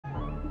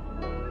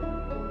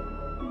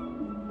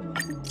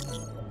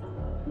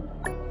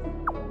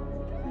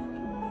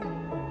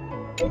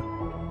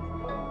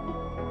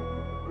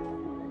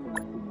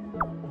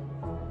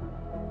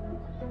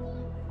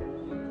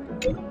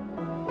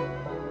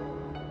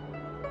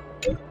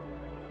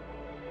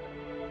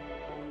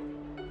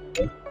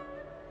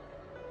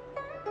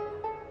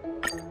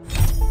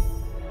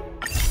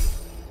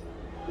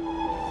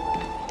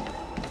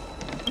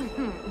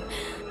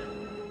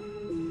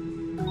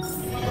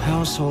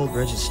Household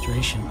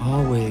registration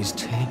always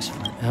takes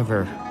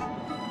forever.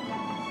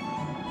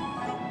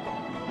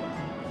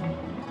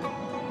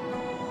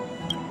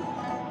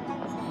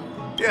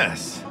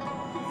 Yes,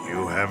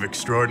 you have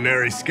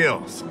extraordinary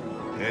skills,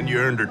 and you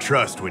earned her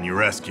trust when you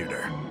rescued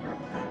her.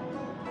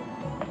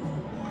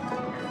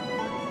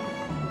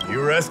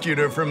 You rescued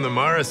her from the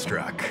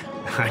Marastruck.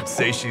 I'd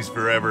say she's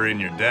forever in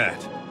your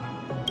debt.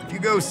 If you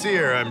go see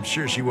her, I'm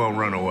sure she won't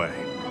run away.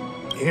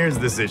 Here's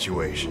the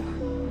situation.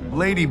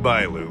 Lady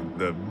Bailu,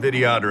 the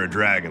Videodora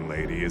Dragon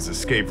Lady, has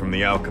escaped from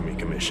the Alchemy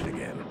Commission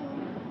again.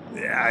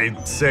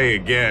 I say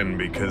again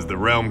because the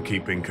Realm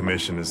Keeping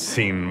Commission has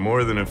seen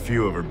more than a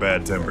few of her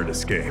bad-tempered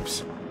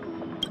escapes.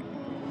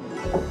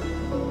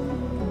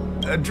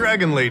 A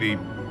Dragon Lady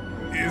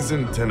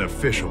isn't an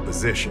official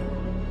position.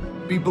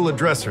 People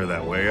address her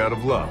that way out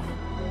of love.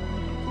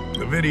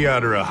 The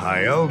Videodora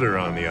High Elder,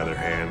 on the other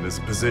hand, is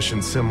a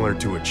position similar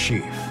to a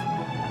chief.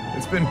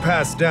 It's been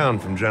passed down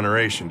from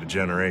generation to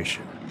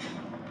generation.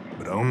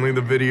 But only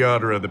the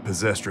Videodora that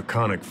possess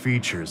draconic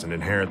features and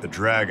inherit the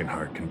dragon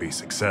heart can be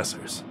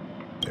successors.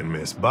 And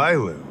Miss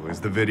Bailu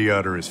is the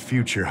Videodora's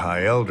future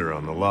High Elder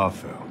on the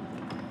Lawfo.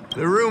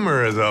 The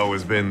rumor has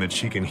always been that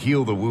she can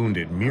heal the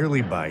wounded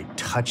merely by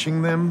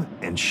touching them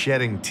and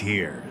shedding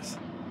tears.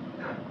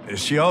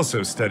 She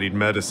also studied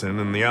medicine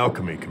in the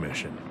Alchemy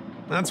Commission.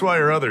 That's why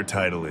her other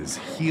title is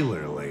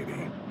Healer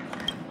Lady.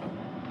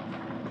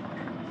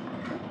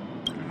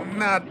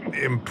 Not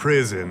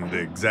imprisoned,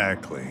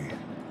 exactly.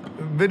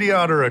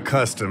 Videodora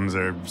customs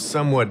are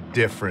somewhat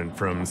different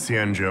from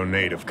Xianzhou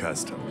native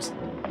customs.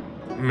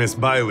 Miss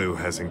Bailu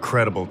has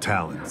incredible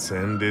talents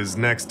and is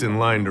next in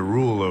line to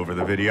rule over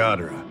the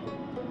Videodora.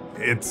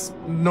 It's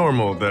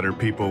normal that her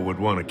people would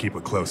want to keep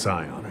a close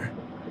eye on her.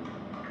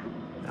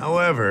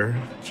 However,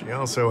 she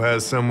also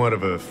has somewhat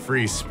of a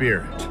free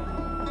spirit.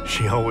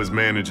 She always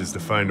manages to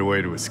find a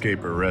way to escape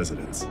her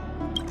residence.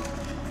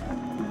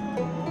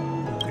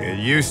 It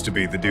used to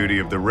be the duty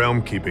of the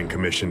Realm Keeping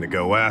Commission to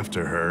go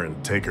after her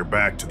and take her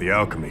back to the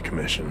Alchemy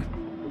Commission.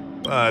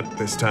 But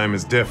this time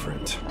is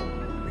different.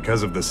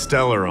 Because of the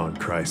Stellaron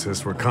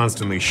crisis, we're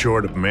constantly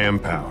short of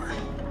manpower.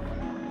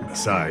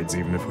 Besides,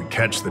 even if we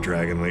catch the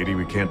Dragon Lady,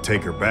 we can't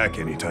take her back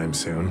anytime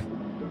soon.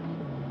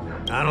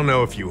 I don't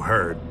know if you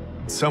heard,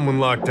 someone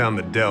locked down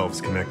the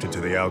delves connected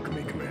to the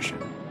Alchemy Commission.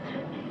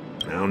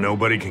 Now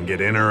nobody can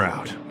get in or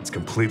out. It's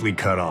completely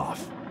cut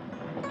off.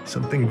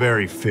 Something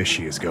very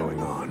fishy is going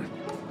on.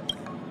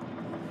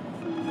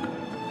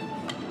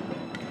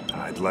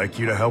 I'd like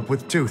you to help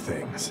with two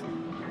things.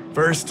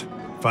 First,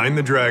 find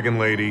the Dragon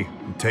Lady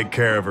and take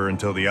care of her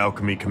until the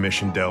Alchemy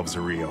Commission delves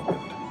are reopened.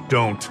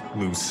 Don't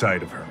lose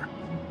sight of her.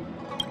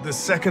 The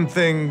second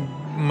thing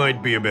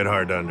might be a bit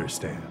hard to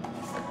understand.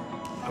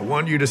 I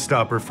want you to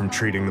stop her from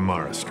treating the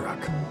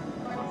Marastruck.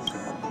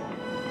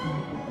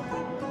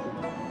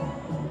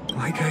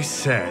 Like I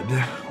said,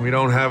 we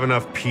don't have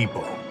enough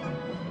people.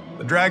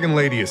 The Dragon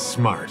Lady is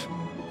smart.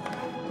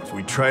 If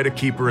we try to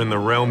keep her in the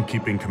Realm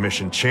Keeping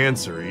Commission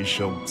Chancery,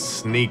 she'll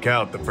sneak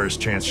out the first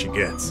chance she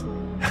gets.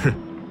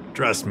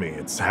 Trust me,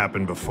 it's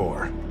happened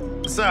before.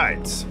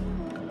 Besides,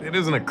 it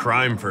isn't a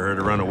crime for her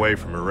to run away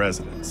from her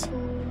residence.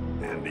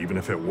 And even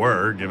if it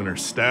were, given her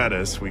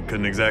status, we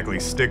couldn't exactly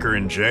stick her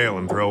in jail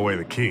and throw away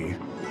the key.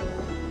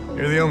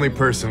 You're the only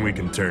person we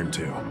can turn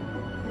to.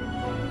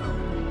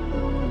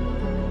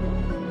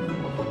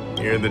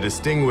 You're the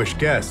distinguished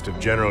guest of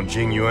General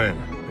Jing Yuan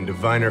and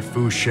Diviner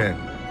Fu Shen.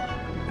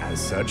 As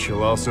such,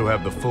 you'll also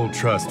have the full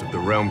trust of the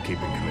Realm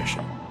Keeping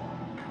Commission.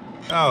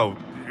 Oh,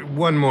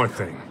 one more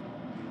thing.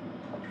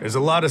 There's a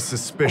lot of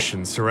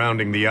suspicion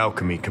surrounding the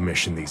Alchemy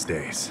Commission these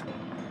days.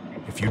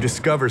 If you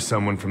discover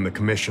someone from the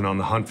Commission on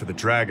the hunt for the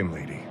Dragon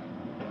Lady,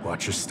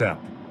 watch your step.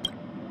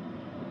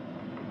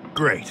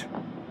 Great.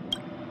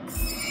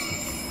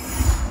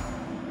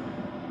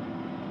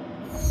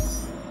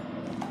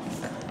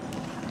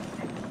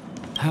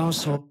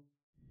 Household.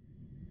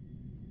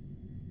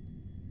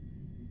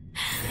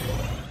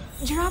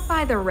 Drop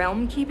by the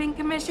Realm Keeping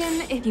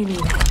Commission if you need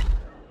it.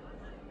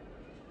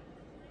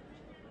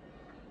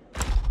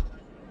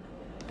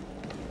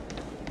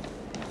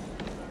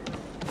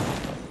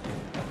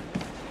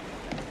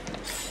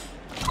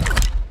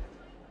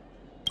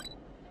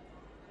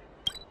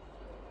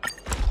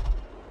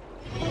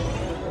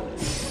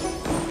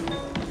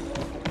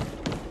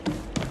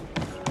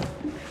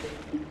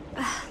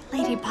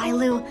 Lady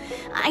Bailu,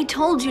 I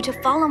told you to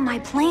follow my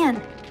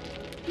plan.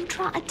 You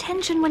draw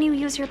attention when you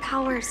use your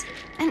powers,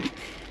 and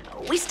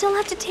we still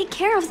have to take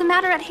care of the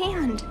matter at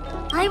hand.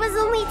 I was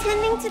only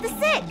tending to the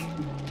sick.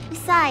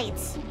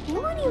 Besides, you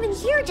weren't even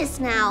here just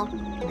now.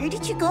 Where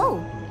did you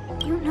go?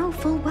 You You know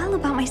full well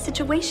about my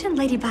situation,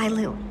 Lady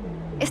Bailu.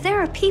 If there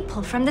are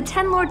people from the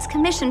Ten Lords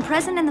Commission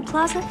present in the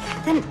plaza,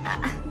 then...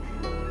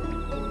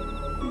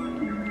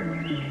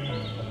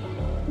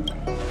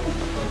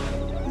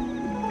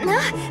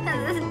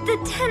 the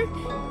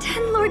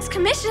Ten Lords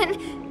Commission...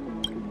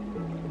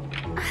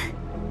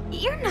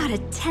 You're not a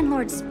Ten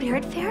Lord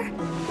Spirit Fair.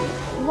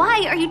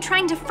 Why are you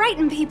trying to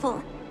frighten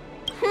people?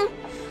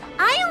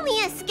 I only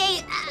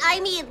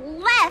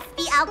left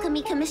the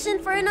Alchemy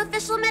Commission for an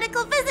official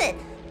medical visit.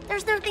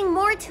 There's nothing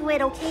more to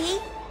it, okay?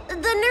 The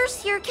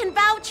nurse here can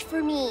vouch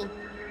for me.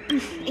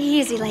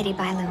 Easy, Lady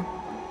Bailu.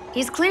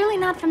 He's clearly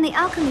not from the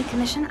Alchemy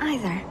Commission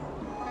either.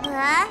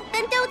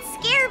 Then don't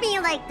scare me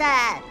like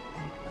that.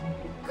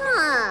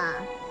 Huh.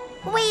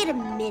 Wait a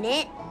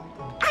minute.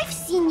 I've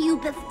seen you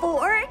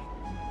before.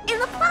 In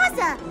the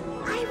plaza.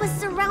 I was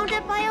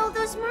surrounded by all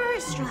those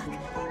Murderstruck.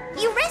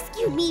 You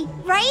rescued me,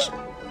 right?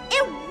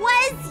 It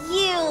was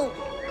you.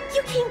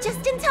 You came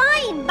just in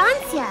time,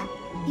 Banxia.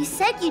 You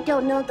said you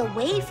don't know the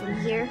way from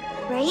here,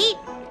 right?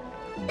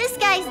 This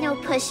guy's no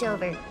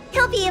pushover.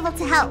 He'll be able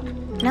to help.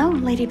 No,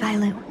 Lady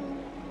Bailu.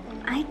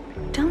 I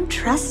don't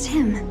trust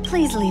him.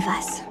 Please leave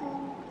us.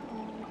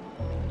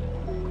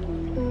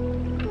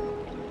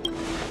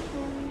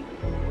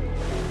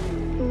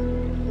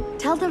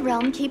 Tell the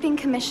Realm Keeping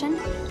Commission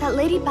that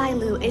Lady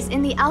Bailu is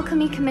in the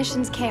Alchemy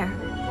Commission's care,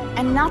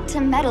 and not to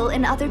meddle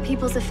in other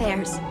people's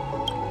affairs.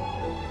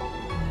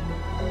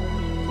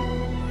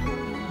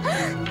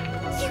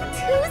 You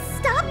two,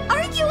 stop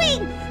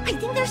arguing! I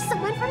think there's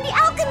someone from the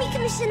Alchemy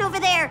Commission over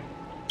there!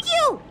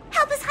 You!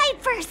 Help us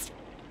hide first!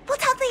 We'll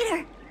talk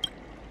later!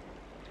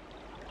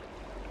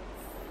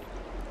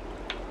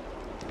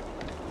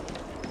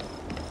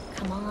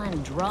 Come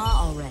on,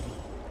 draw already.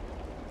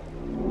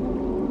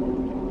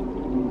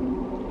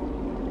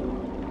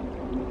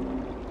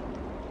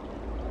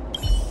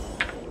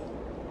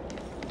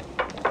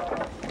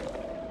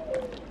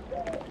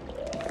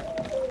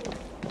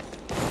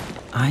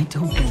 I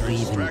don't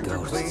believe in Tractor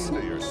ghosts.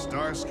 cleaned or your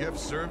star skiff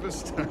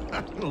serviced?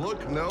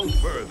 Look no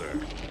further.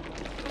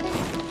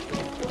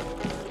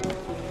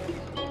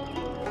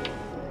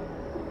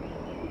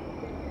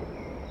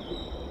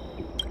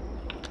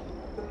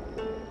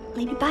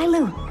 Lady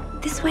Bailu,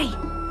 this way.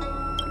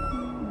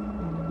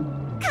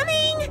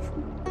 Coming!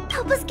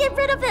 Help us get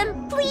rid of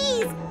him,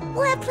 please!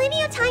 We'll have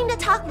plenty of time to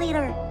talk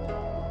later.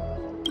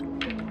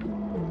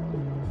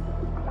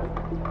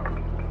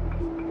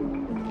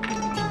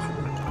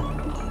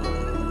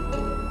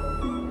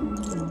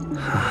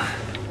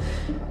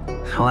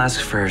 I'll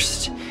ask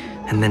first,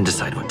 and then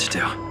decide what to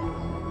do.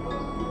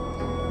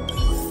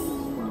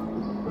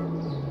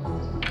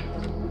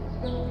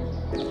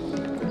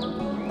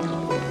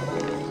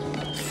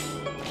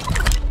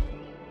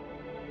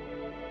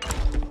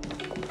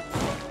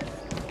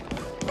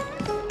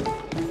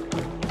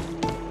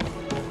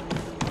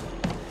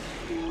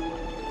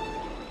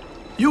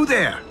 You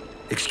there!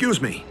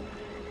 Excuse me.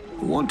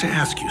 I want to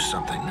ask you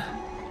something.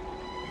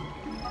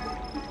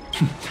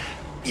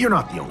 You're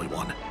not the only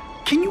one.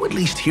 Can you at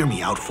least hear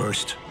me out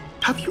first?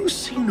 Have you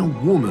seen a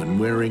woman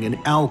wearing an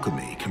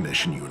Alchemy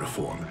Commission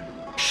uniform?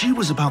 She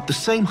was about the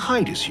same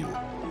height as you.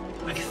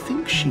 I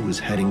think she was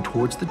heading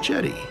towards the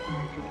jetty.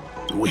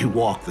 We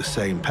walk the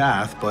same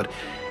path, but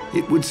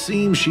it would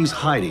seem she's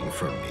hiding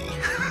from me.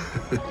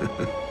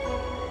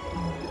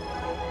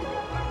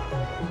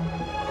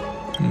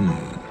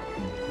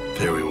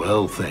 Very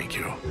well, thank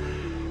you.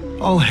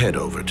 I'll head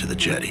over to the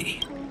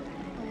jetty.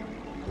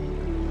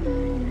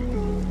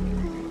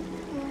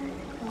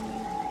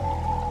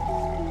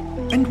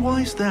 And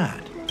why's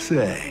that?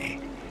 Say,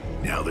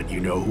 now that you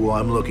know who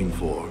I'm looking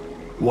for,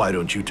 why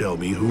don't you tell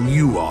me who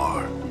you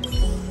are?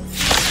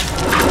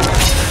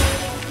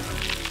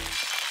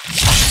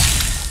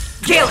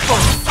 Gale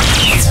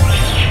Force!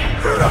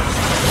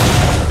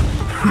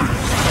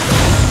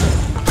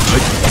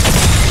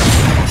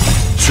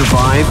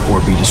 Survive or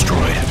be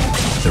destroyed.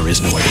 There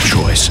is no other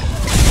choice.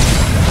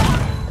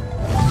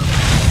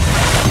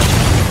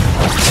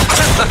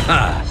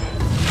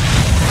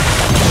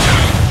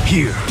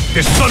 Here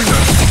is thunder!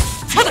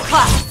 To the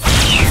clouds!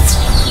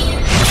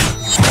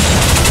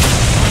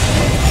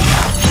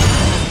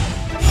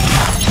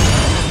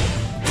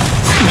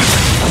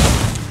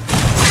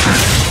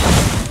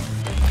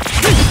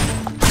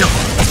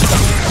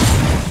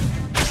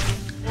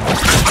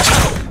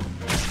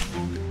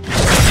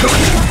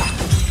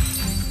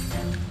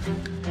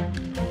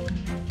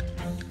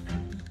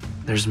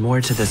 There's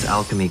more to this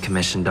Alchemy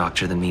Commission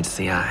doctor than meets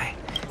the eye.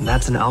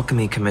 That's an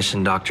Alchemy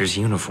Commission doctor's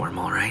uniform,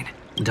 all right.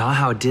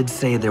 Dahao did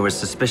say there was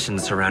suspicion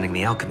surrounding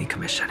the Alchemy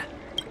Commission.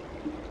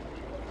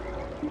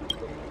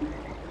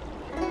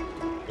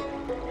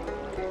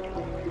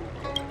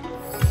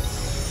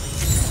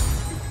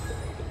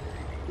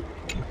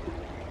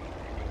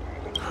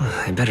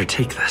 I better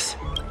take this.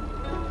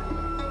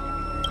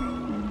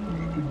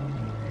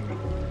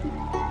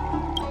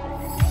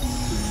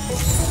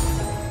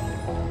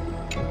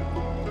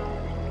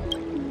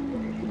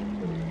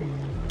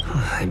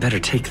 I better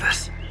take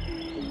this.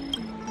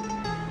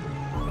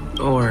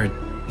 Or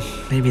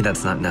Maybe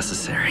that's not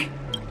necessary.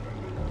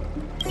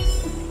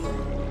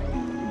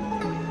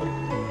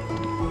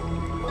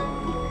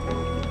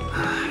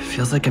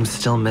 Feels like I'm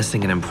still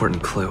missing an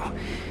important clue.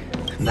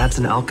 That's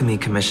an Alchemy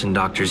Commission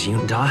doctor's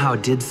unit.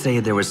 Dahao did say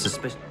there was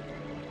suspicion.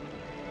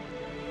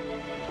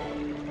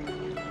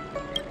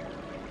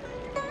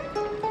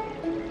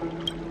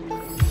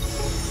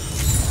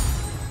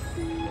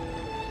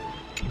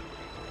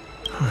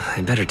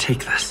 I better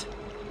take this.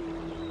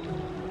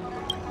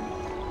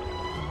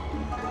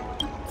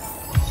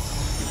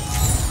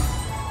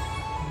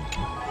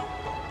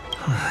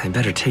 I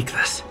better take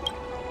this.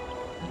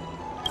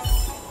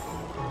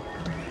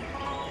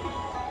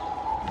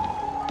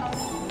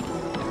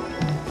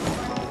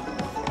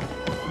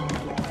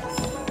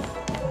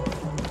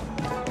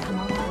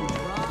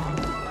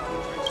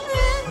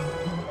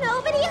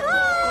 Nobody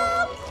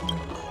home!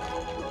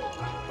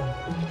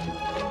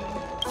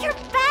 You're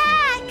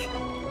back!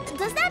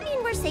 Does that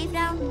mean we're safe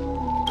now?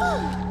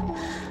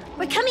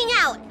 We're coming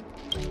out!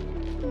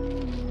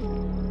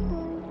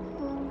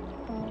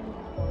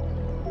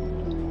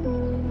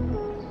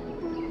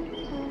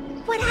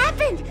 What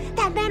happened?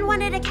 That man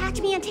wanted to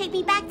catch me and take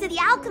me back to the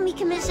Alchemy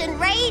Commission,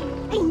 right?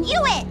 I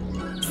knew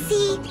it!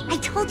 See, I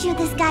told you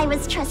this guy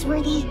was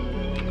trustworthy.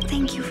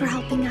 Thank you for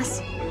helping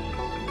us.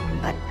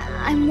 But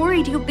I'm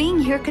worried you being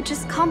here could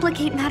just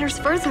complicate matters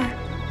further.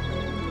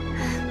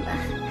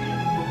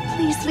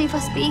 Please leave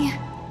us be.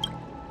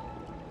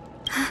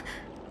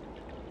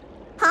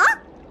 Huh?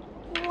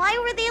 Why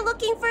were they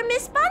looking for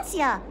Miss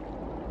Banxia?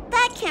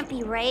 That can't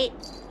be right.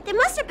 They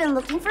must have been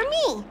looking for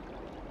me.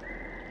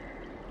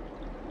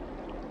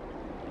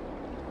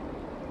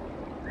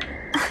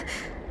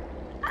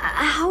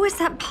 How is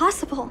that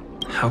possible?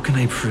 How can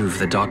I prove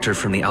the doctor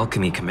from the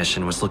Alchemy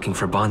Commission was looking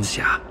for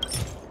Banxia?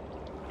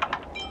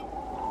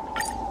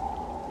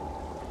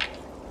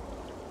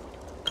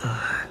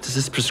 Does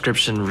this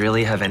prescription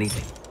really have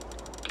anything?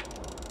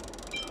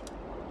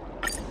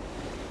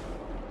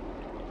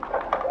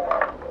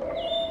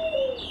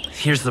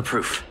 Here's the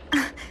proof.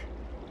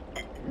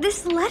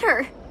 This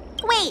letter.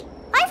 Wait,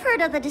 I've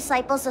heard of the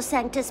disciples of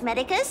Sanctus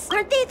Medicus.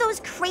 Aren't they those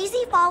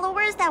crazy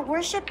followers that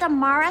worship the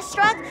Mara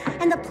Struck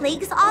and the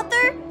Plague's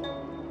author?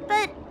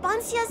 But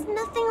Banxia's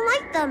nothing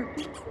like them.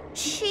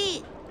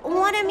 She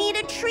wanted me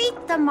to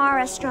treat the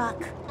Mara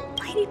Struck.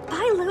 Lady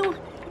Bailu,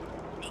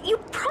 you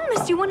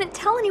promised you wouldn't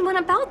tell anyone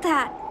about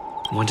that.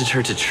 Wanted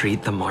her to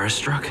treat the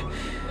Marastruck?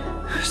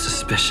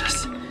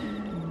 Suspicious.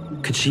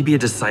 Could she be a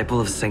disciple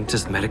of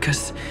Sanctus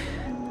Medicus?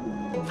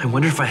 I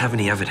wonder if I have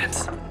any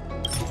evidence.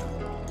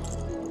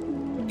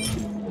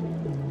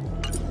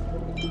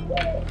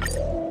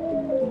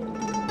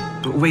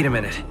 But wait a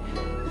minute.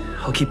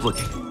 I'll keep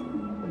looking.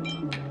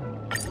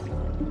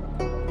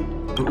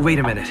 But wait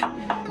a minute.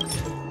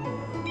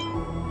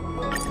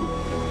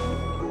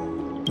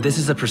 This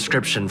is a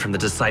prescription from the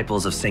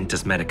disciples of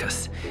Sanctus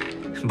Medicus.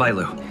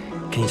 Bailu,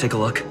 can you take a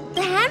look?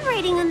 The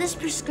handwriting on this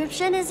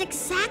prescription is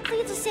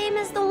exactly the same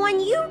as the one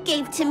you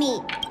gave to me.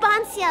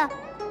 Banxia,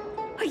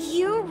 are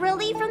you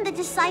really from the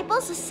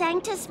disciples of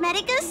Sanctus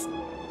Medicus?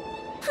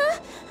 Huh?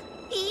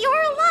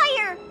 You're a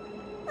liar!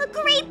 A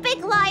great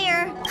big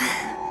liar!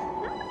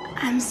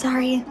 I'm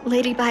sorry,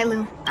 Lady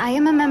Bailu. I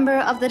am a member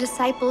of the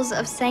Disciples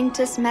of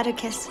Sanctus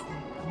Medicus.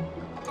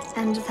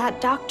 And that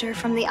doctor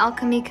from the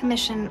Alchemy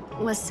Commission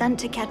was sent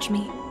to catch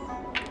me.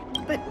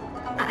 But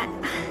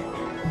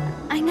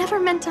I never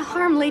meant to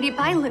harm Lady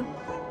Bailu.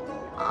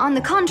 On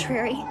the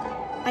contrary,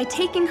 by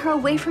taking her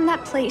away from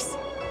that place,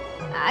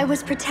 I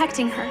was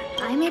protecting her.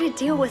 I made a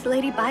deal with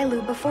Lady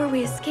Bailu before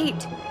we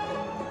escaped.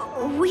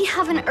 We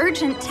have an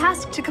urgent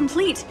task to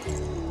complete.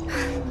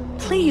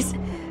 Please,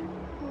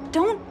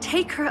 don't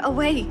take her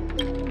away.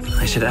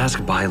 I should ask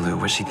Bailu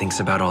what she thinks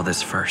about all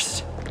this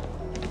first.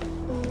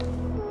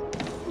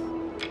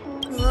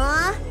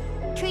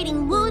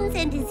 Treating wounds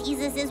and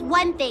diseases is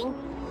one thing.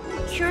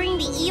 Curing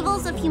the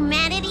evils of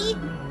humanity?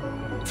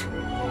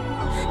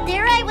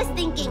 There I was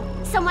thinking,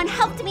 someone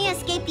helped me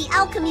escape the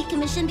Alchemy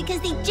Commission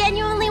because they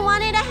genuinely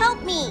wanted to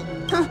help me.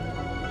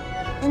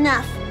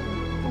 Enough.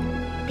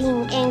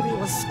 Being angry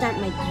will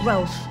stunt my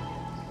growth.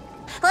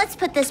 Let's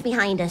put this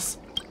behind us.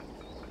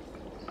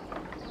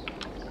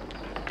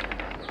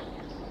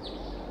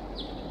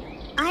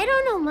 I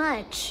don't know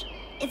much.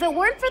 If it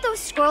weren't for those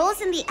scrolls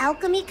in the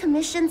Alchemy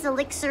Commission's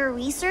Elixir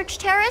Research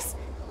Terrace,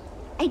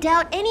 I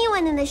doubt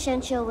anyone in the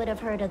Xianqiu would have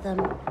heard of them.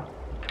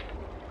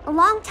 A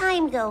long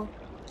time ago,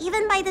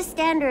 even by the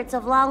standards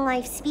of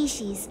long-life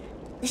species,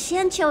 the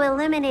Xianqiu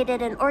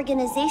eliminated an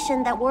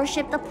organization that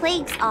worshipped the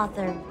Plague's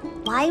author.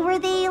 Why were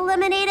they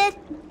eliminated?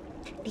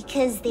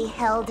 Because they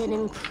held an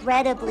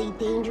incredibly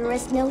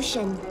dangerous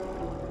notion.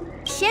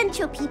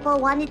 Xianqiu people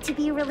wanted to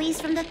be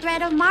released from the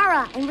threat of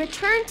Mara and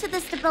return to the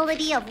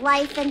stability of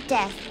life and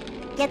death.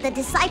 Yet the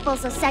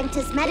disciples of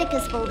Sanctus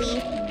Medicus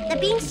believed that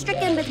being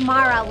stricken with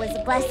Mara was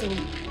a blessing,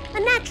 a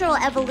natural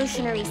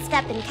evolutionary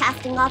step in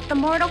casting off the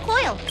mortal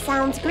coil.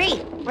 Sounds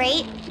great,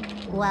 right?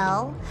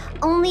 Well,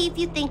 only if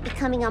you think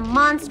becoming a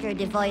monster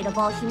devoid of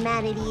all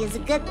humanity is a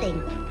good thing.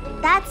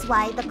 That's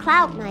why the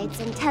Cloud Knights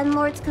and Ten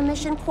Lords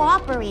Commission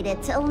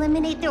cooperated to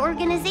eliminate the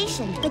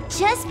organization. But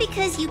just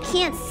because you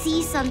can't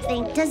see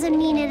something doesn't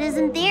mean it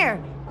isn't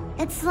there.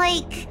 It's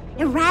like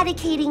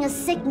eradicating a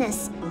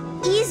sickness.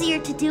 Easier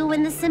to do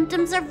when the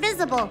symptoms are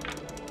visible.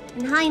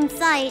 In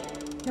hindsight,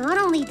 not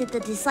only did the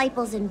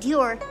disciples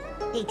endure,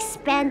 they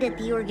expanded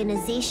the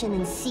organization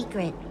in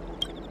secret.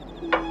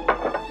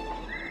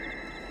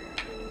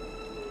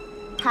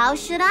 How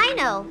should I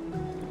know?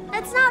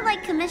 It's not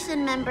like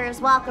Commission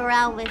members walk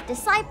around with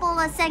Disciple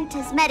of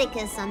Sanctus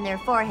Medicus on their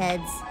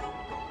foreheads.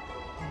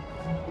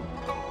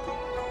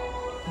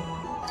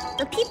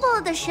 The people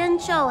of the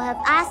Shenshou have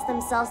asked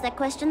themselves that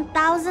question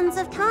thousands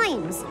of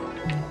times.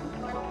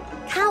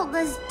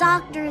 Countless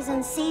doctors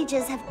and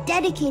sages have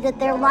dedicated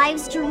their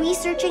lives to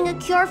researching a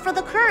cure for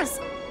the curse.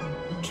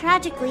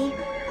 Tragically,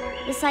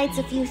 besides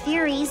a few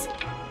theories,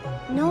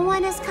 no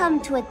one has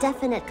come to a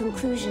definite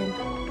conclusion.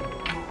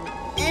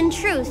 In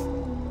truth,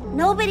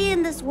 nobody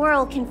in this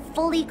world can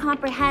fully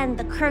comprehend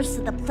the curse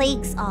of the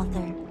plague's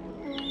author.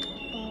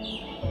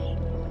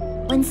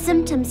 When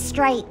symptoms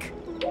strike,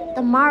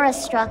 the Mara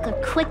struck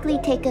are quickly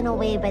taken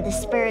away by the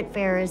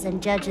Spiritfarers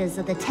and judges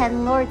of the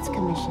Ten Lords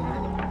Commission.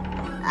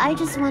 I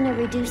just want to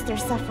reduce their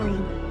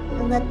suffering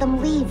and let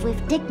them leave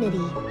with dignity.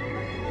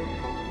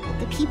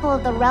 The people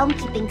of the Realm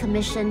Keeping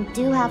Commission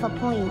do have a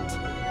point.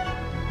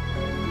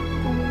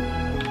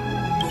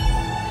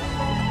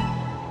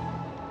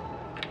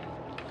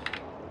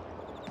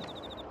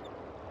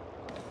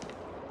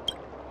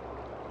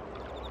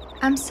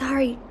 I'm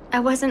sorry I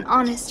wasn't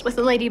honest with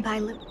Lady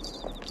Bailu,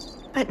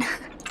 but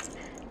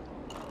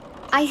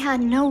I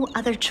had no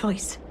other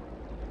choice.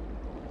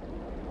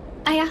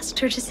 I asked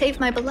her to save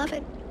my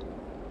beloved.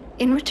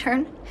 In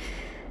return,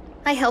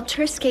 I helped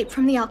her escape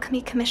from the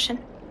Alchemy Commission.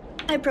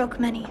 I broke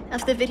many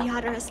of the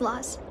Vidyadhara's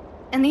laws,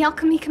 and the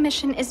Alchemy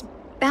Commission is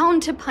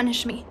bound to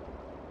punish me.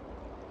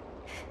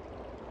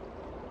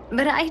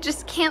 But I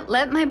just can't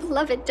let my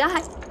beloved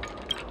die.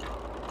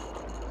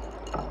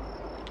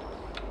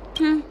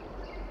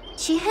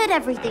 She hid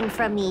everything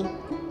from me,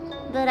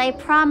 but I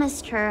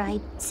promised her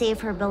I'd save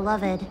her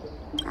beloved.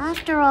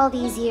 After all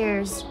these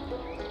years,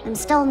 I'm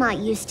still not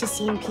used to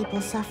seeing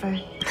people suffer.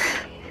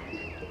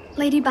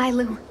 Lady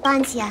Bailu.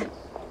 Banxia,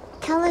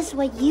 tell us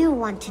what you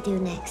want to do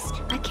next.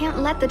 I can't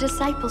let the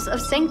disciples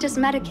of Sanctus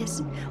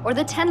Medicus or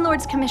the Ten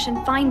Lords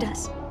Commission find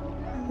us.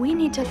 We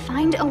need to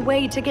find a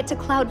way to get to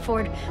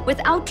Cloudford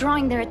without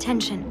drawing their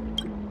attention.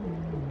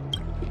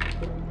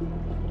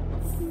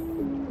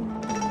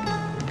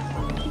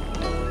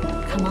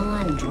 Come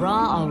on,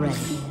 draw already.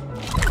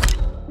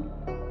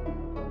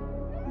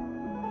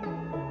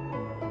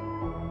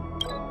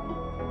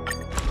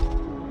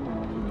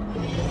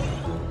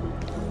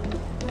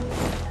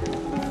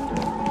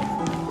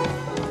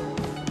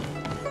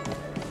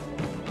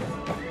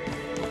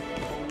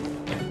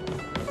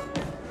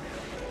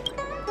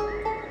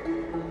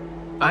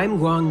 I'm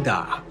Guang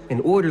Da, an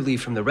orderly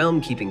from the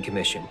Realm Keeping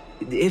Commission.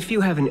 If you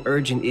have an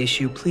urgent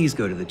issue, please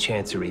go to the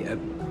Chancery.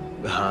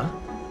 Huh?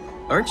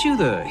 Aren't you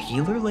the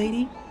healer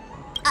lady?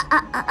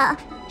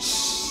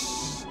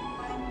 Shh.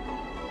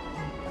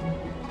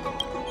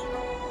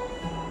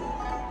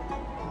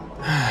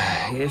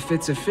 If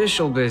it's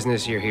official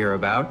business you're here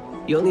about,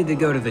 you'll need to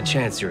go to the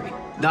Chancery.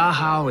 Da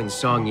Hao and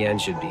Song Yan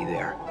should be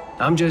there.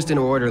 I'm just an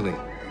orderly.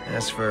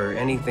 As for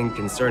anything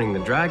concerning the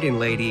Dragon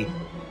Lady,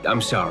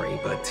 I'm sorry,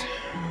 but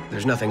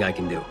there's nothing I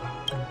can do.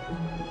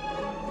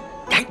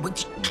 Hey,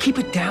 keep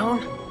it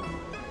down.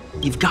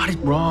 You've got it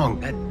wrong.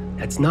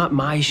 That's not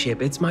my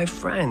ship, it's my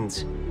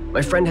friend's.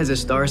 My friend has a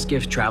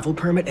Starskiff travel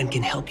permit and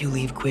can help you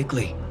leave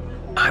quickly.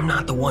 I'm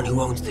not the one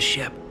who owns the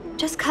ship.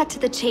 Just cut to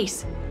the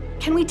chase.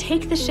 Can we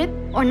take the ship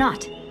or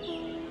not?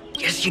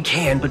 Yes, you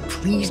can, but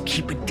please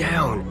keep it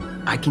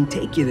down. I can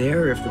take you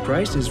there if the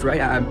price is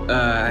right.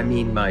 I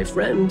mean, my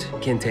friend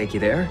can take you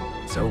there.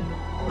 So,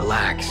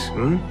 relax,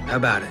 How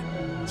about it?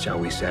 Shall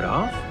we set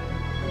off?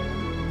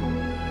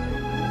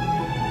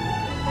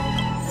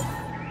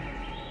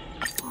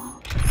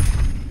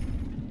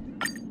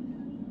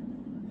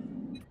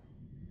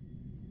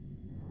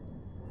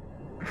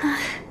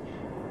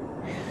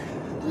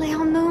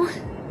 Liangmu,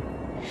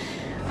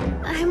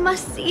 I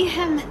must see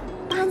him.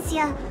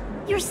 Banxia,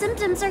 your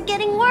symptoms are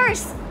getting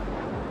worse.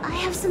 I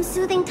have some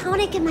soothing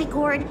tonic in my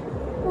gourd.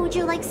 Would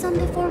you like some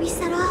before we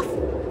set off?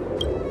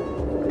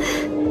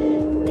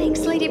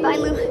 Thanks, Lady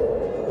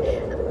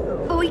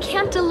Bailu. But we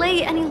can't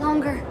delay any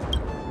longer.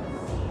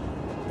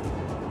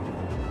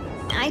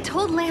 I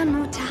told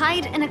Liangmu to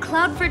hide in a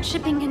Cloudford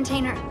shipping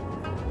container.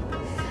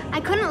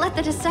 I couldn't let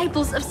the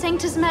disciples of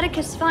Sanctus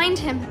Medicus find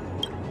him.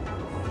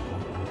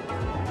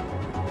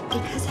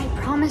 Because I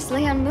promised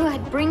Liangmu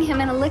I'd bring him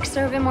an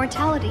Elixir of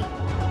Immortality.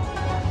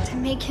 To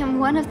make him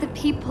one of the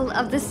people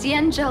of the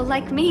Xianzhou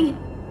like me.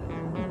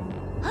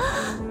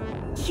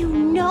 You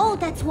know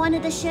that's one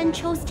of the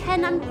Shenshou's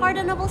 10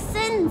 unpardonable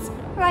sins,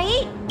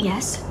 right?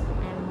 Yes.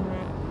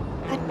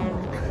 But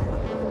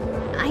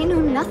I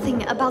knew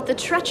nothing about the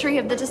treachery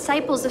of the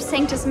disciples of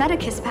Sanctus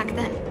Medicus back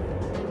then.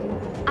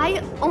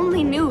 I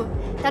only knew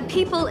that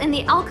people in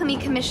the Alchemy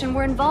Commission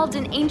were involved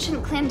in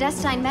ancient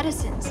clandestine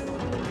medicines.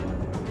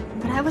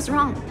 But I was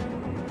wrong.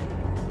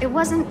 It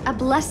wasn't a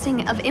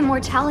blessing of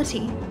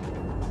immortality.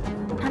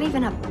 Not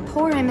even a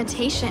poor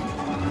imitation.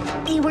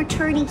 They were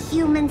turning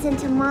humans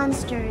into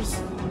monsters,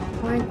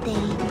 weren't they?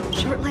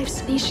 Short-life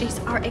species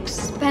are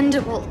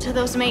expendable to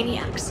those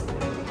maniacs.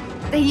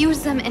 They use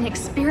them in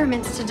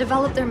experiments to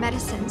develop their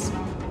medicines.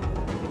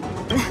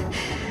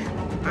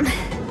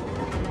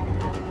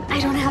 I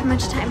don't have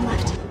much time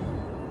left.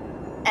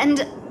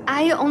 And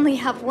I only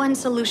have one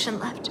solution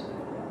left.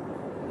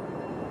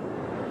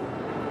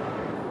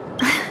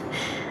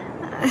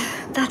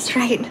 That's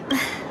right.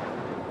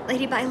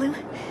 Lady Bailu,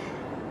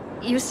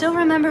 you still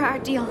remember our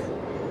deal,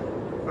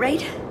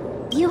 right?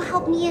 You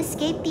helped me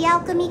escape the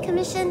Alchemy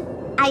Commission,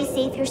 I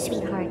saved your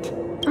sweetheart.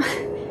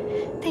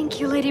 Thank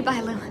you, Lady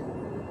Bailu.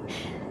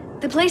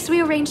 The place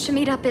we arranged to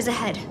meet up is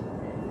ahead.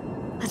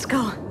 Let's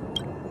go.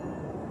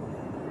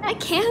 I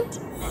can't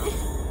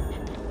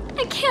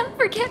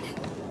forget it.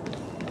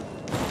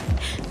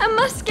 I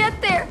must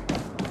get there.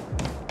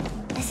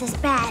 This is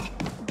bad.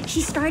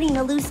 She's starting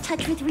to lose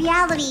touch with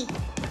reality.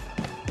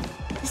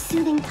 The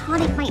soothing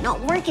tonic might not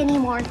work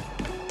anymore.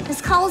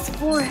 This calls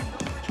for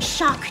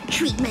shock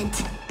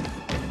treatment.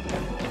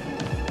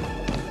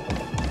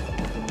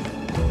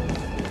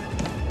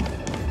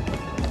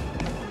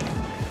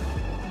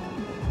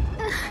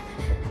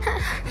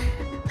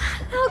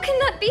 How can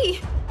that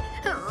be?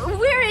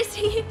 Where is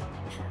he?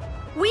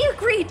 We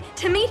agreed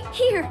to meet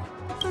here.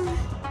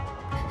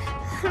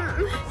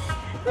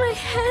 My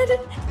head.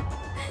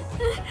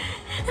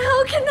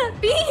 How can that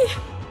be?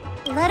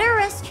 Let her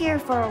rest here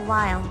for a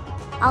while.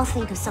 I'll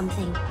think of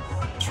something.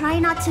 Try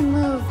not to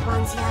move,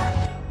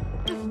 Banxia.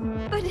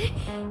 But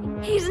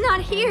he's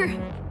not here.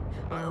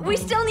 We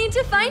still need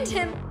to find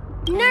him.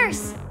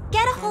 Nurse,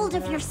 get a hold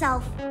of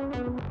yourself.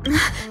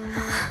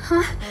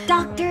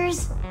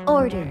 Doctor's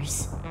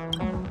orders.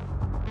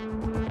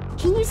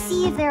 Can you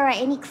see if there are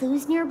any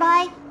clues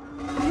nearby?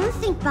 I don't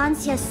think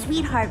Banxia's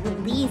sweetheart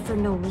would leave for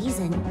no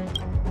reason.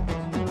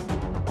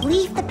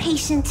 Leave the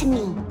patient to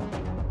me.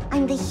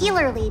 I'm the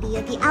healer lady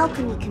of the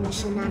Alchemy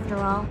Commission, after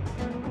all.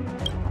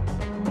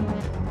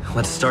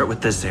 Let's start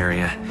with this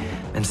area,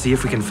 and see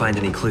if we can find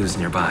any clues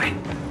nearby.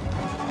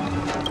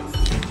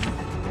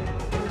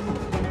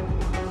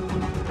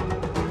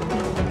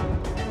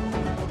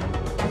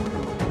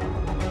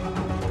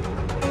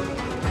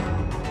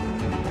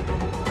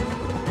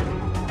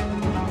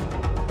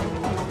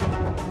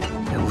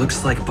 It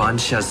looks like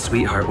Banxia's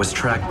sweetheart was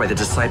tracked by the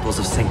disciples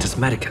of Sanctus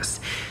Medicus,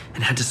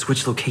 and had to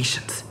switch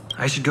locations.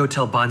 I should go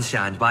tell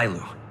Banxia and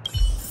Bailu.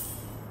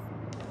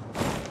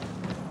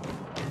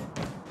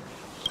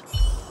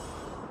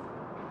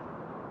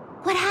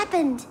 What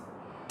happened?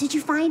 Did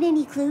you find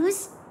any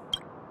clues?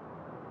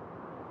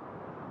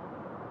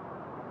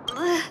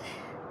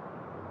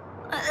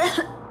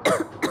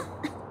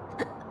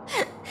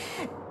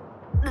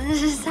 The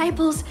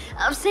disciples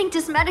of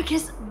Sanctus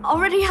Medicus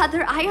already had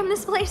their eye on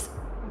this place.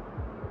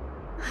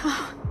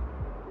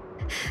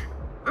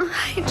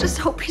 I just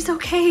hope he's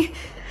okay.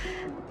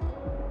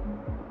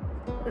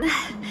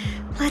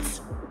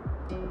 Let's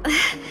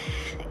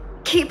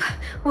keep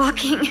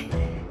walking.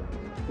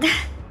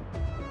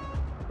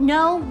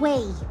 No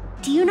way.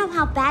 Do you know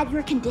how bad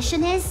your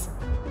condition is?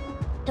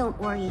 Don't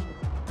worry.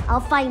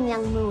 I'll find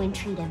Liangmu and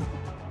treat him.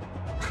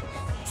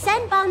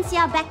 Send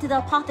Banxia back to the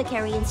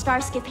apothecary in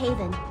Starskip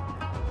Haven.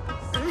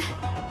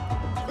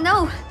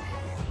 No.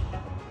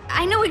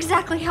 I know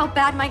exactly how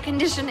bad my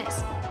condition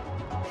is.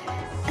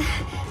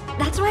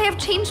 That's why I've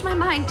changed my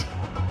mind.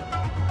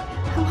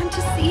 I want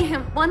to see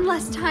him one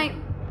last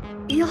time.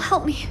 You'll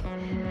help me,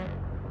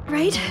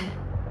 right?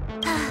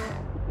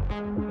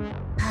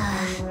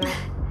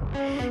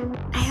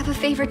 I have a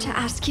favor to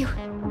ask you.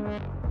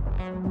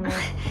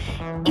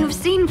 You've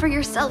seen for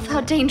yourself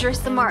how dangerous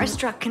the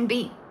Marastruck can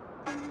be.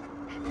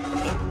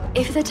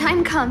 If the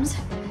time comes,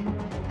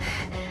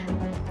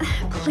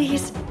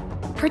 please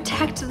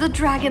protect the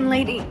Dragon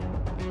Lady.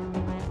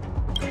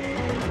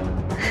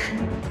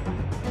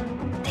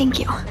 Thank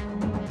you.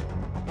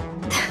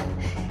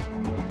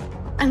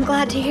 I'm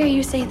glad to hear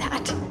you say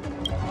that.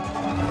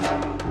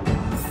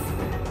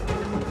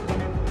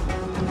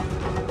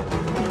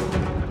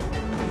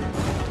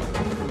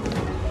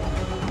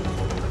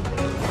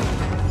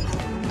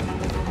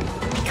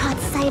 I caught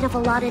sight of a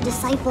lot of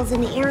disciples in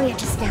the area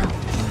just now.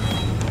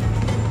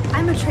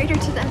 I'm a traitor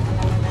to them.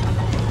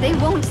 They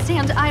won't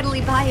stand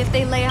idly by if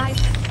they lay eyes.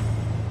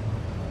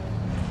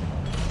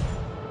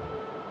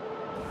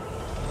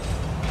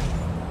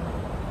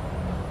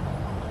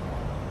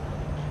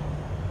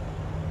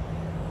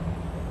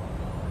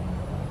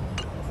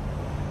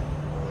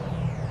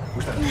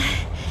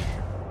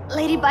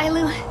 Lady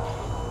Bailu,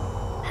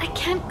 I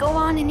can't go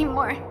on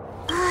anymore.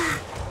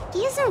 He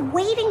isn't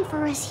waiting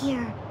for us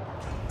here.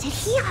 Did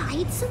he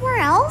hide somewhere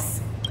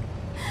else?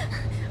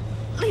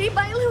 Lady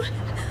Bailu,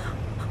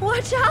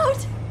 watch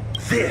out!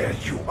 There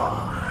you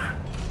are.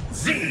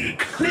 Z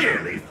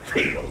clearly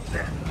failed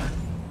them.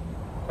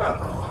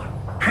 Oh,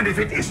 and if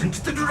it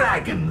isn't the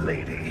Dragon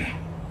Lady.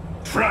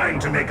 Trying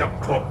to make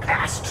up for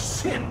past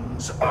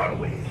sins, are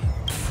we?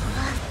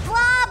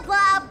 Blah,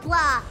 blah,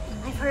 blah.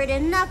 I've heard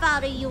enough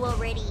out of you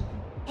already.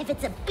 If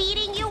it's a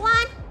beating you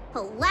want,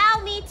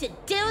 allow me to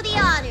do the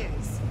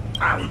honors.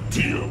 I'll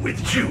deal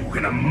with you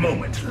in a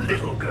moment,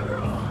 little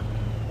girl.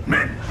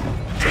 Men,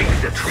 take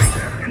the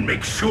traitor and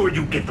make sure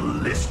you get the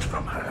list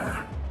from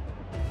her.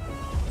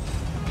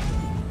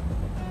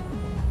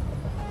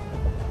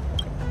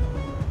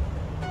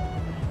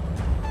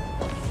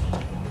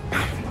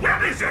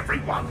 Where is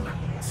everyone?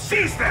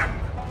 Seize them!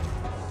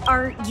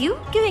 Are you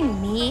giving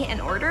me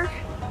an order?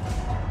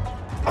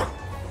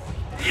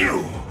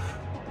 You!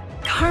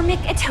 Karmic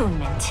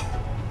atonement.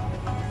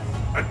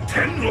 A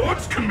Ten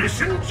Lords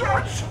Commission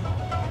judge?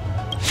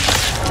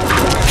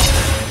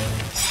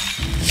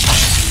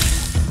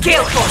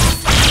 Gale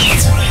Force!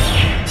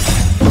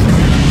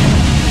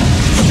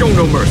 Show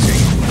no mercy.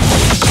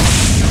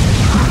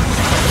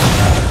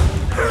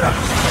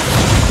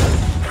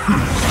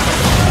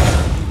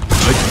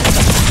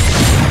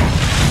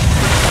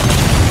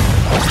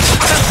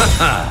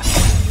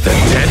 The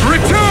dead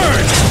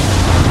return!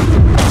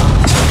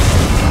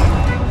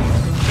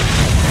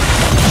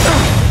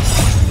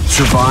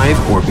 Survive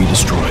or be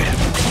destroyed.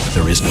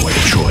 There is no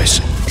other choice.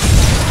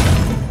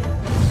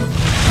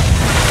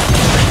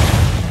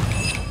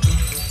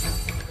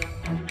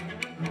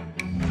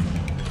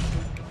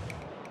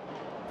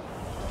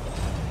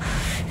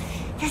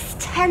 This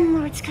Ten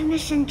Lords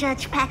Commission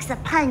judge packs a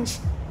punch.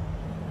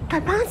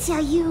 But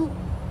Banxia, you...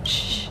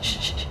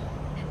 Shh.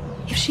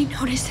 If she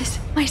notices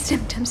my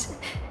symptoms,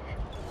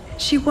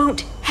 she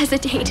won't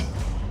hesitate.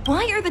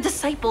 Why are the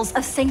disciples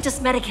of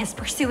Sanctus Medicus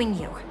pursuing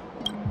you?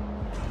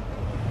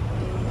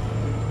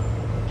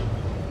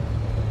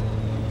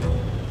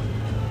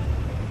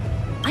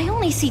 I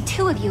only see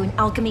 2 of you in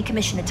Alchemy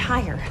Commission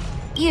attire.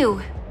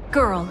 You,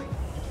 girl,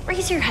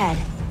 raise your head.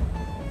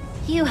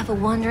 You have a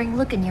wandering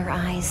look in your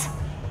eyes.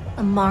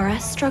 A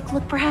Mara-struck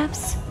look,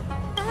 perhaps?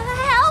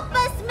 Help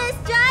us, Miss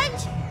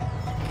Judge!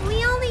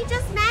 We only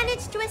just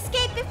managed to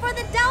escape before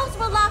the delves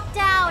were locked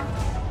down.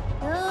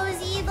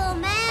 Those evil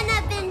men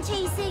have been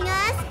chasing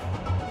us.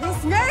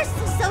 This nurse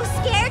is so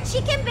scared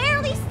she can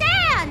barely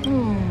stand.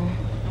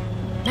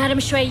 Madame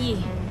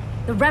Shuiyi,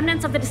 the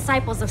remnants of the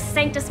disciples of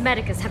Sanctus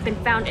Medicus have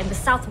been found in the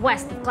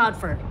southwest of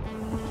Cloudford.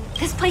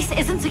 This place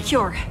isn't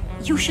secure.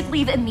 You should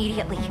leave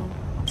immediately.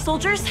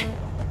 Soldiers,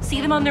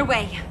 see them on their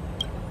way.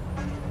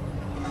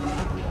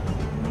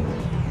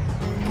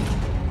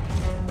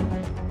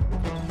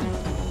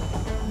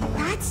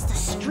 That's the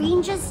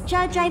strangest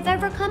judge I've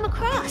ever come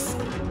across.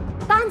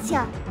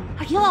 Banxia,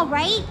 are you all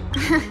right?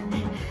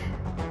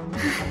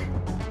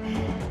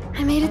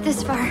 I made it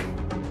this far.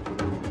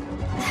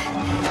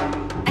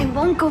 I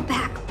won't go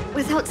back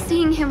without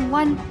seeing him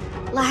one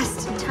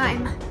last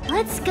time.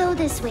 Let's go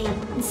this way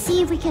and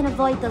see if we can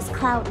avoid those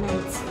cloud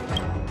knights.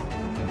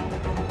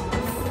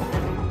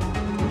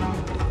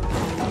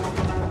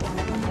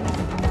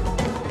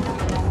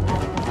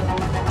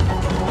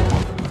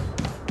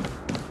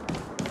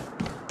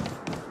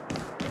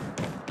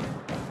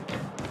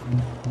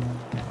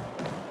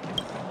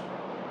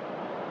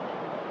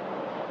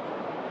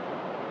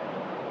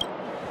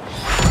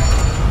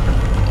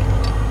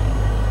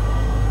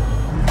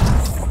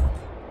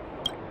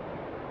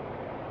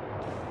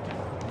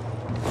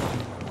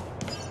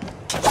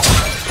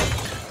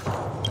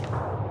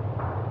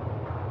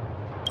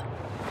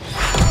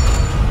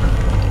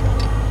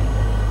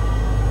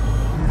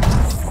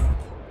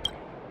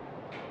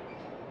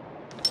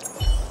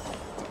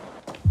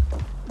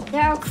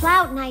 There are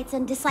Cloud Knights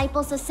and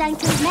Disciples of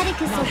Sanctus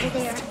Medicus over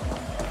there.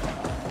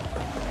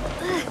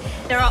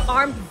 There are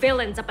armed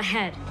villains up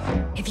ahead.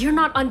 If you're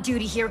not on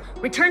duty here,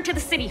 return to the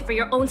city for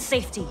your own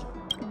safety.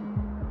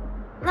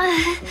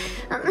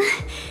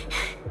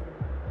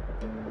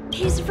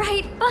 He's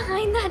right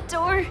behind that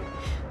door.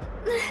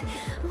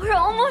 We're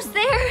almost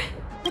there.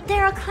 But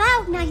there are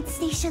Cloud Knights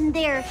stationed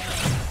there.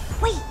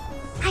 Wait,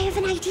 I have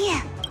an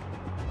idea.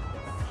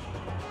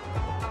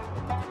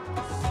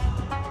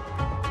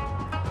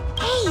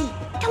 Hey,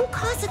 don't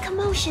cause a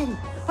commotion,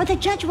 or the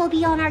judge will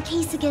be on our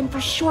case again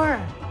for sure.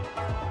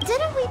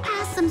 Didn't we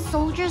pass some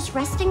soldiers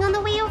resting on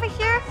the way over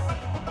here?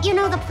 You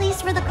know, the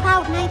place where the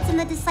Cloud Knights and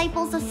the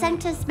Disciples of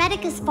Sanctus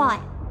Medicus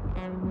fought.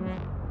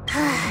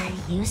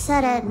 You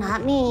said it,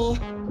 not me.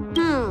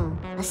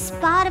 A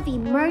spot of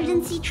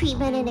emergency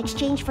treatment in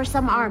exchange for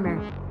some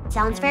armor.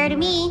 Sounds fair to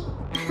me.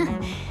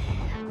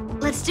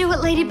 Let's do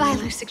what Lady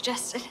Bailu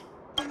suggested.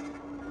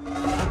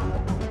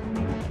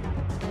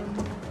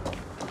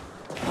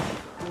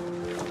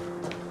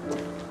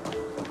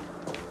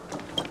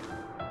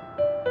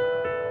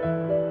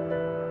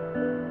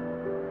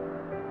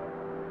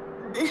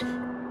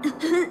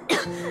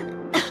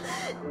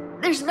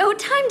 There's no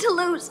time to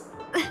lose.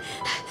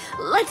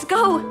 Let's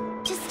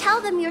go. Just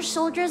tell them your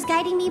soldiers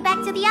guiding me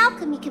back to the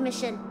Alchemy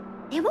Commission.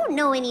 They won't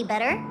know any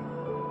better.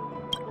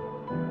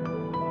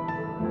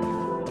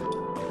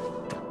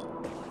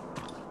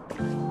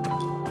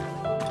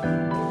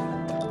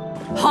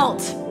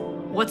 Halt!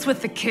 What's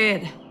with the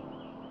kid?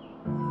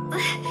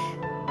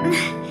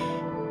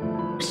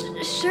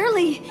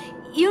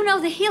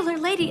 the healer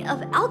lady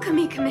of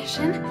Alchemy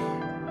Commission.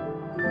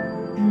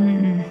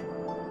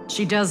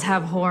 She does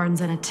have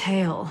horns and a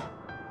tail.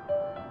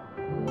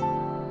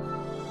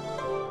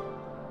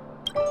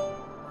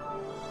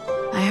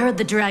 I heard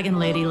the Dragon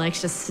Lady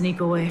likes to sneak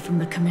away from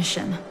the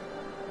Commission,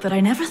 but I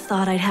never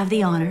thought I'd have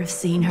the honor of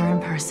seeing her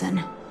in person.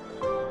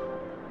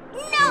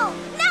 No!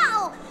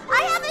 No!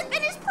 I haven't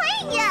finished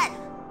playing yet!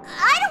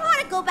 I don't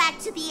want to go back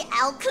to the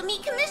Alchemy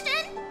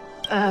Commission!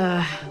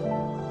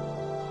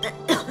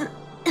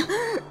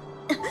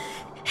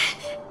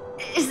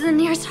 Is the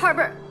nearest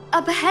harbor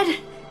up ahead?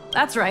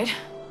 That's right.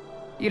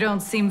 You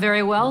don't seem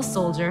very well,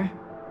 soldier.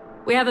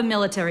 We have a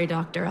military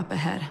doctor up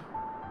ahead.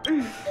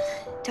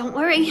 Don't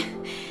worry.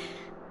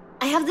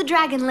 I have the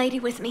Dragon Lady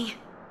with me.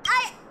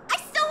 I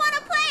still want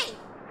to play!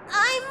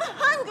 I'm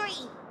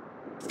hungry!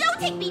 Don't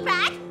take me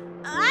back!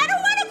 I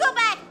don't want to go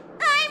back!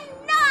 I'm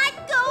not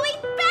going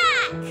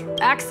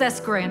back! Access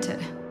granted.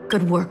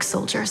 Good work,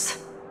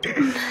 soldiers.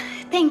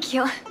 Thank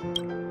you.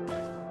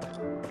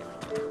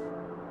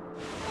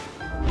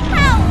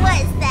 How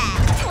was that?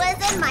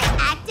 Wasn't my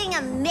acting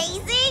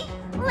amazing?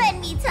 Let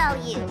me tell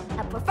you,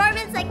 a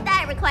performance like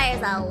that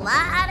requires a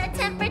lot of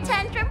temper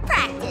tantrum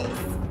practice.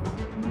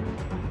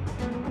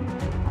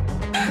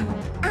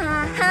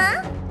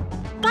 Uh-huh.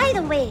 By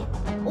the way,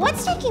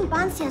 what's taking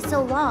Banxia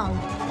so long?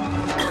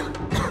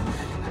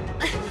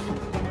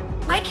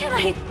 Why can't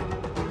I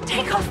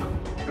take off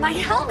my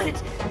helmet?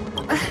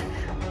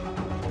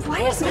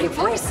 Why is my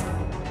voice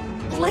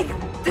like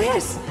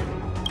this?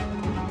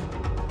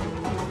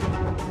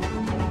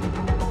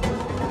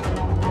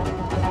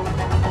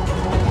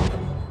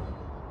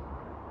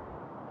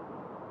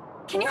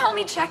 Can you help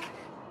me check?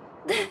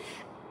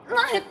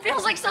 It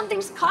feels like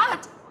something's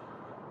caught.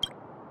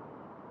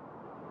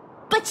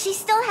 But she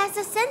still has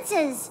the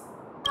senses.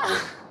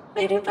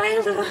 Lady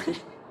Bailu,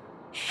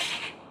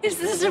 is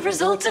this a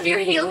result of your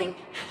healing?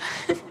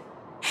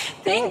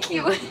 Thank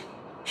you.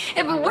 If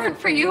it weren't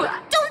for you...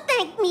 Don't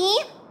thank me.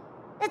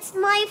 It's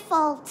my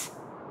fault.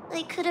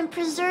 I couldn't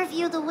preserve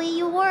you the way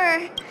you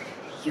were.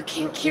 You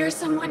can't cure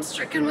someone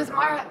stricken with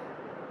Mara.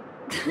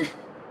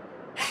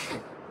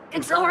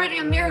 It's already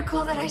a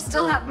miracle that I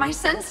still have my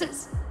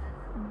senses.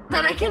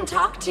 That I can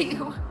talk to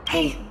you.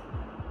 Hey.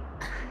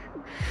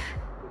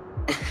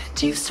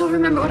 Do you still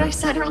remember what I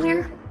said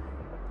earlier?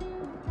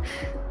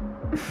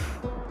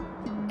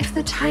 If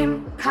the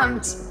time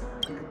comes...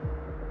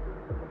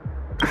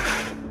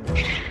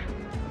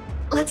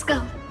 Let's go.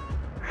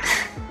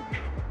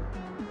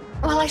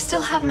 While I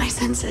still have my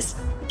senses.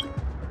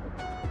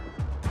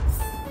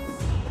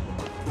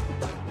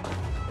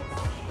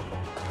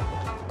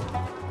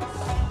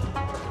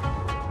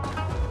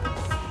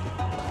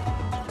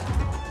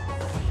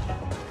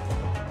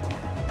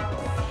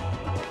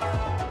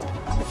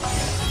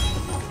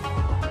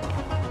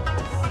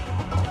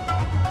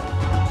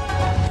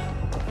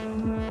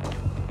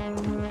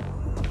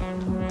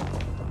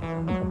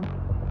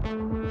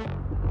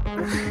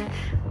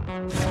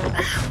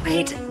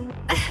 Wait.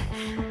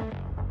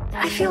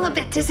 I feel a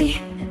bit dizzy.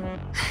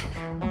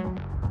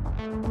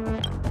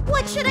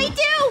 What should I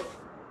do?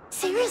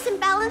 Serious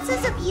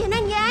imbalances of yin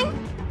and yang?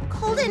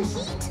 Cold and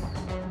heat?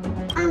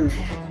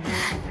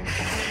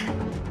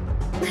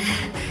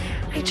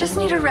 I just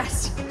need a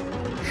rest.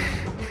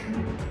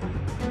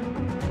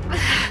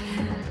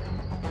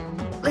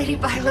 Lady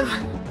Bailu.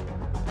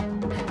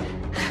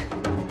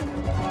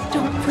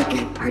 Don't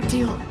forget our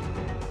deal.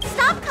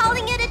 Stop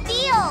calling it a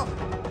deal!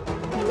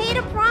 I made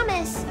a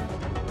promise.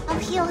 I'll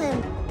heal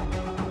him.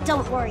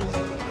 Don't worry.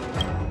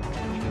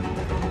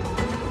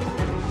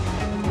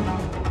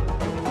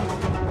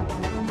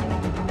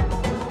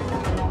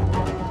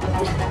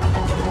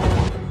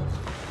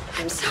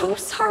 I'm so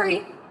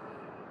sorry.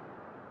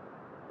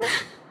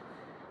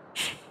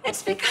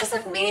 It's because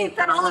of me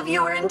that all of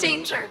you are in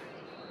danger.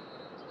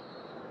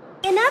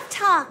 Enough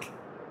talk.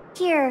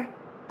 Here,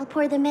 I'll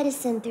pour the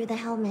medicine through the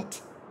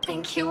helmet.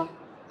 Thank you,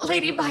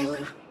 Lady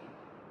Bailu.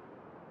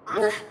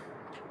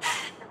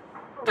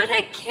 But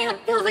I can't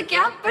feel the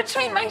gap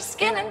between my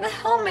skin and the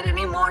helmet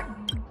anymore.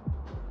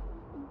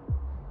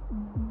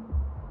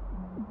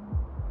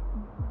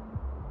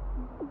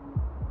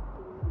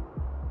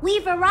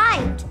 We've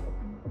arrived.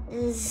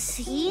 Is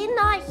he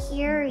not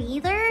here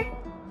either?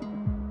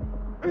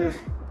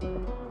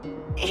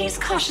 He's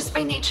cautious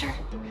by nature.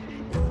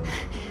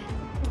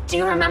 Do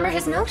you remember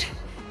his note?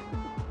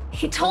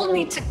 He told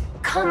me to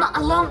come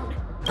alone.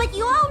 But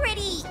you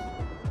already...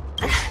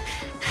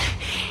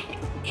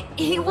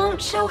 He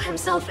won't show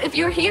himself if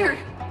you're here.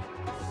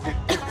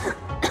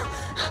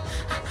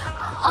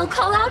 I'll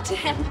call out to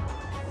him.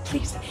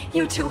 Please,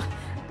 you two,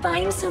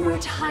 find somewhere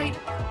to hide.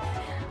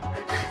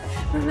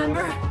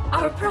 Remember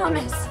our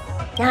promise.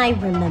 I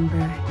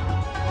remember.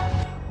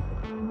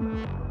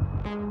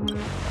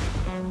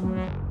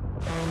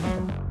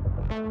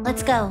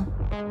 Let's go.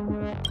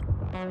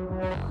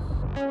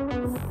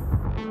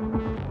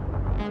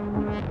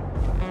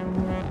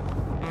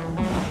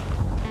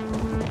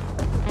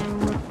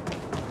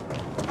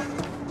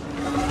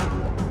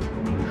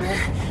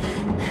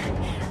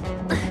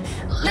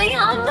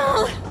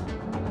 Liangmu!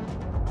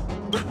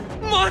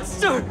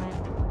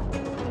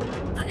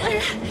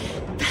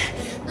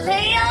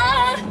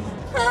 Leia!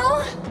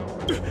 Oh!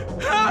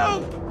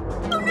 Help!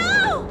 Oh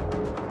no!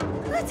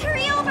 Let's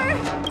hurry over!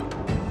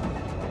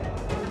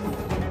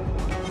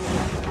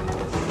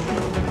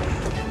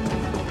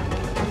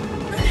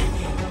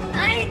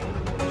 I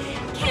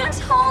can't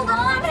hold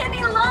on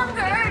any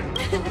longer.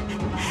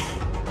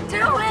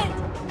 Do it!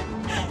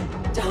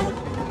 Don't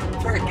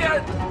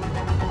forget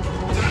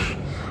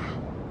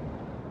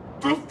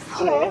the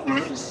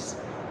promise.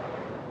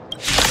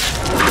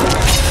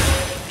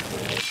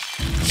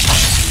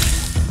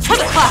 For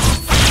the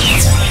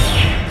clouds!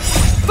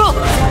 Boom!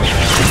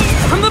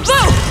 From the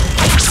bow!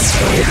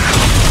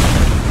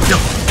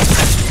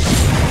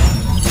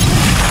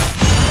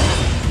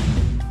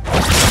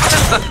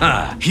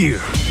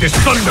 Here, there's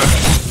thunder!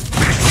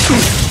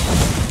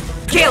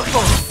 Gale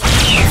force!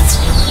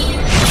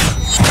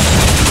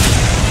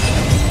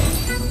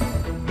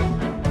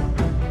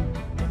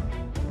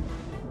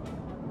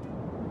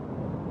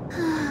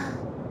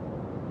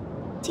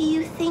 Do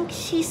you think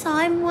she saw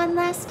him one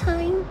last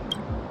time?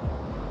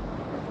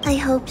 I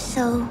hope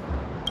so.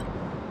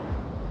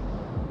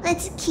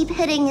 Let's keep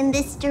heading in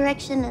this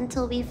direction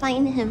until we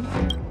find him.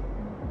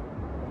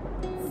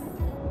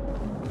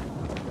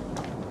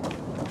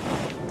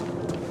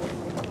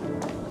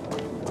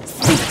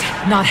 Speed,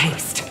 not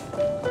haste.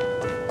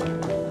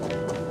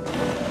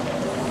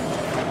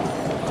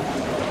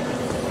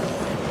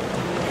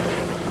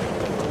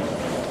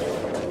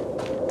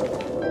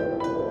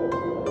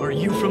 Are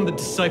you from the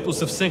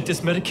Disciples of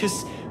Sanctus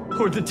Medicus?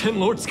 Or the Ten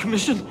Lords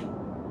Commission?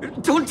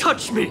 Don't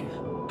touch me!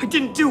 I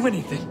didn't do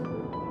anything!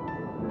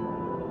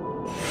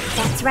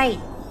 That's right.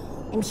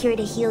 I'm here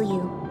to heal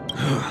you.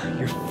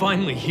 You're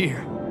finally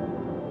here.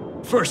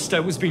 First, I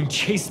was being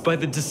chased by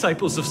the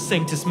Disciples of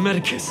Sanctus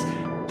Medicus.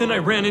 Then I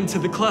ran into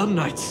the Cloud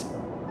Knights.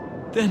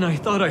 Then I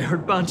thought I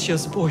heard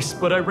Banxia's voice,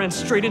 but I ran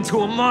straight into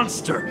a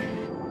monster.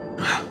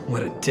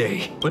 What a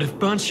day. But if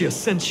Banxia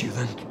sent you,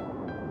 then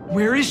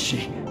where is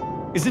she?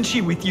 Isn't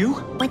she with you?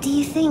 What do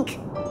you think?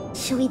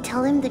 Should we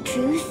tell him the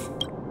truth?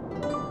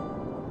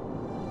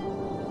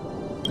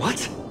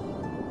 What?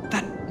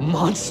 That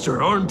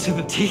monster armed to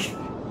the teeth?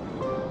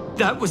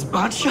 That was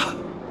Banxia?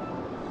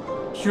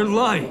 You're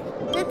lying.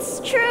 That's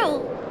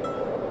true.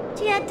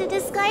 She had to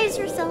disguise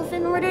herself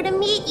in order to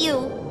meet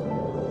you.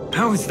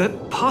 How is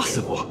that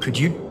possible? Could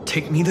you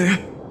take me there?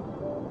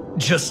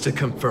 Just to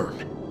confirm.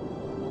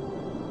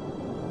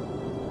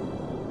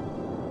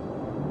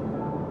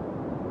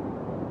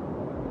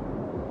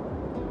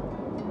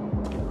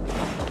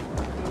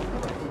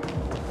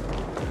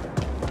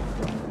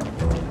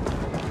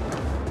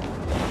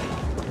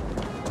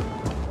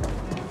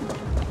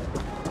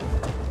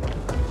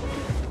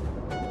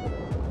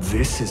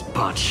 This is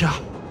Banxia?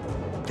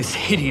 This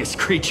hideous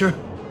creature?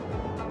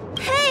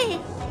 Hey!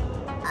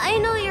 I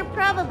know you're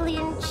probably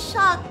in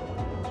shock,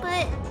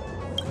 but...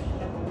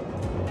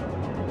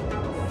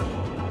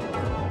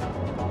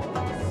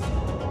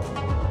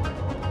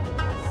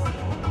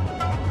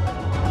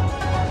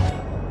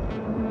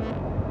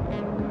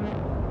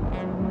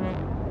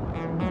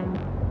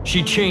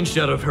 She changed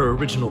out of her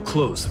original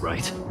clothes,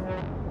 right?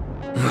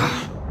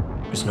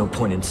 There's no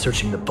point in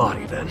searching the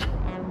body then.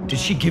 Did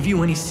she give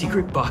you any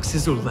secret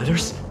boxes or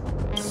letters?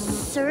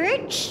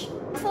 Search?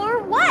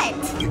 For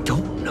what? You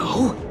don't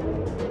know?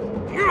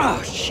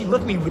 She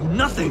left me with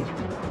nothing.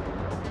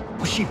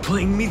 Was she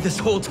playing me this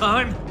whole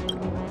time?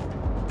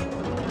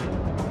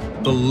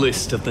 A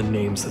list of the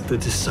names of the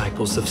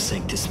Disciples of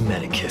Sanctus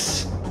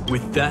Medicus.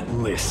 With that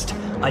list,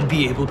 I'd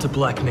be able to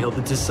blackmail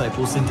the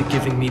Disciples into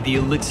giving me the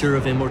Elixir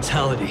of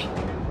Immortality.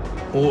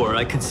 Or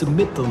I could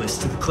submit the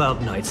list to the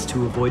Cloud Knights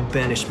to avoid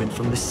banishment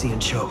from the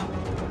Xianzhou.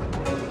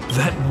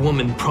 That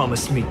woman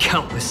promised me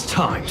countless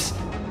times.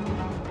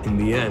 In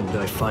the end,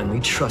 I finally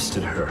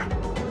trusted her.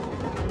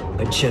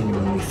 I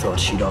genuinely thought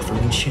she'd offer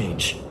me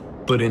change.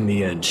 But in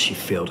the end, she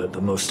failed at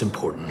the most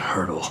important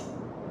hurdle.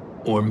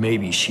 Or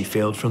maybe she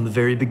failed from the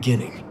very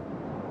beginning.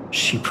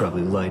 She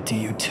probably lied to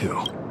you too.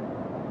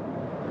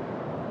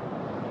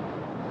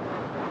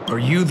 Are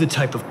you the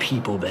type of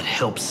people that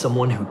help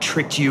someone who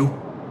tricked you?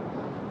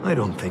 I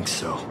don't think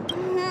so.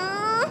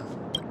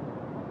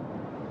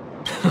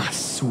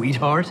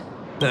 Sweetheart?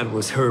 That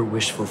was her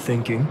wishful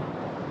thinking.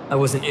 I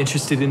wasn't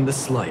interested in the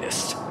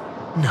slightest.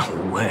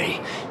 No way.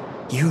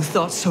 You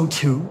thought so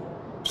too?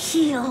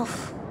 Heal.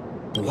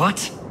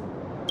 What?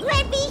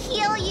 Let me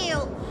heal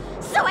you,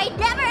 so I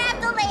never have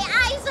to lay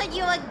eyes on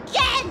you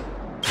again!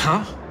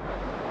 Huh?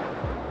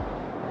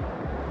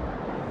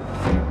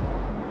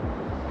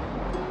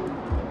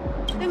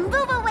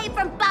 Move away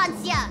from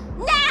Banxia,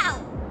 now!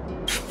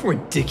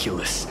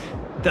 Ridiculous.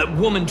 That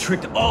woman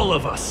tricked all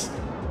of us.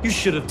 You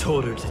should have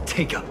told her to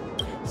take a...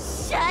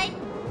 Shut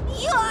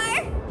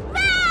your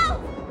mouth!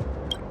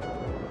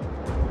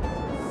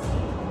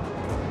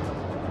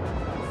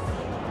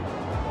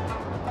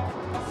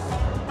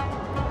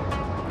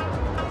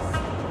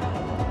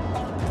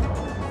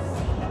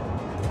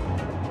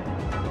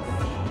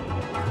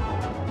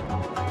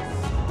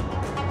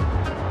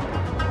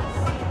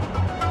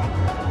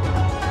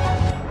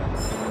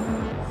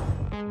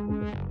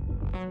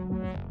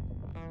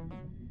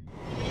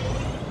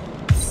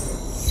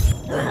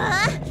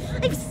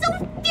 I'm so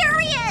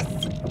furious!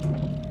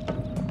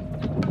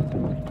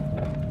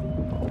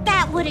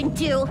 That wouldn't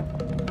do.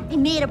 I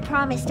made a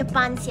promise to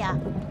Banxia.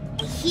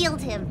 I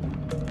healed him.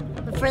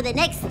 But for the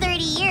next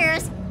 30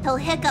 years, he'll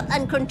hiccup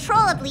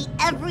uncontrollably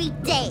every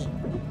day.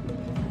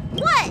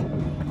 What?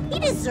 He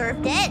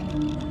deserved it.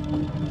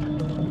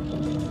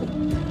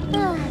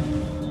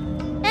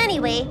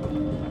 Anyway,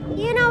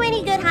 you know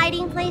any good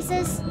hiding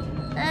places?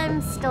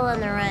 I'm still on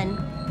the run.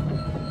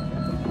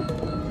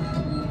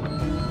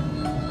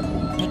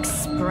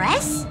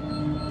 Express?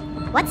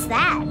 What's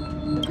that?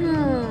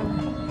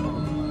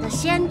 The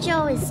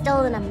Xianzhou is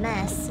still in a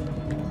mess.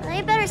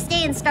 I better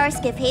stay in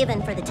Starskiff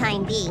Haven for the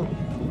time being.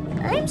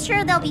 I'm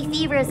sure there'll be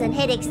fevers and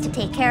headaches to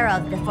take care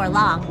of before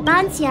long.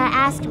 Banxia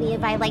asked me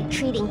if I like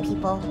treating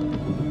people.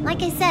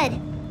 Like I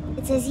said,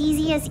 it's as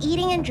easy as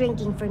eating and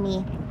drinking for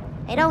me.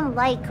 I don't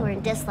like or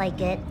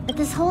dislike it, but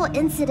this whole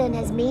incident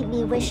has made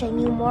me wish I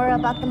knew more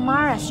about the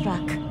Mara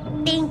struck.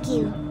 Thank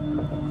you.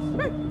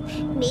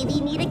 Maybe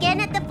meet again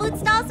at the food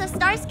stalls of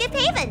Starskiff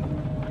Haven.